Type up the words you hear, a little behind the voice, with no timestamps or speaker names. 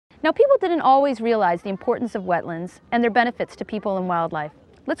Now, people didn't always realize the importance of wetlands and their benefits to people and wildlife.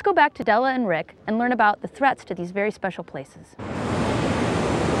 Let's go back to Della and Rick and learn about the threats to these very special places.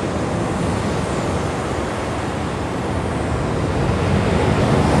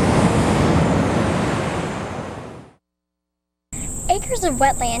 Acres of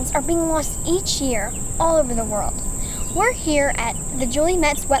wetlands are being lost each year all over the world. We're here at the Julie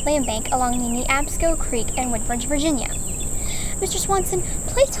Metz Wetland Bank along the Neabsco Creek in Woodbridge, Virginia. Mr. Swanson,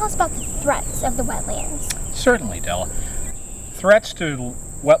 please tell us about the threats of the wetlands. Certainly, Della. Threats to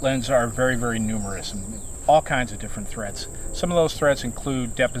wetlands are very, very numerous, and all kinds of different threats. Some of those threats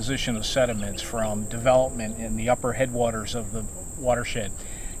include deposition of sediments from development in the upper headwaters of the watershed.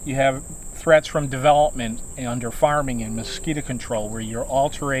 You have threats from development under farming and mosquito control, where you're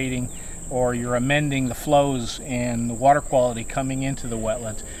altering or you're amending the flows and the water quality coming into the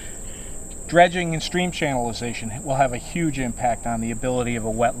wetlands. Dredging and stream channelization will have a huge impact on the ability of a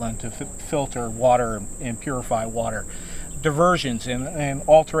wetland to filter water and purify water. Diversions and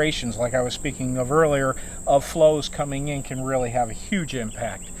alterations, like I was speaking of earlier, of flows coming in can really have a huge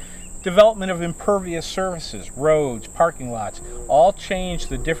impact. Development of impervious surfaces, roads, parking lots, all change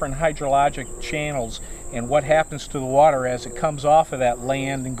the different hydrologic channels and what happens to the water as it comes off of that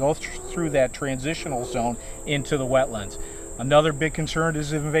land and goes through that transitional zone into the wetlands. Another big concern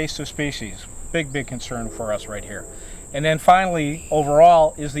is invasive species. Big concern for us right here. And then finally,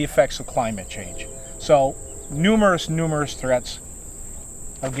 overall, is the effects of climate change. So numerous threats.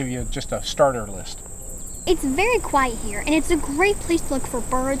 I'll give you just a starter list. It's very quiet here, and it's a great place to look for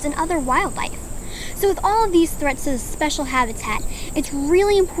birds and other wildlife. So with all of these threats to this special habitat, it's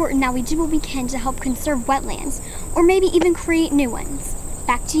really important that we do what we can to help conserve wetlands, or maybe even create new ones.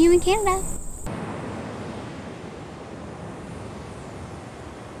 Back to you in Canada.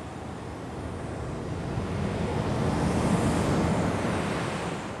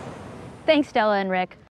 Thanks, Della and Rick.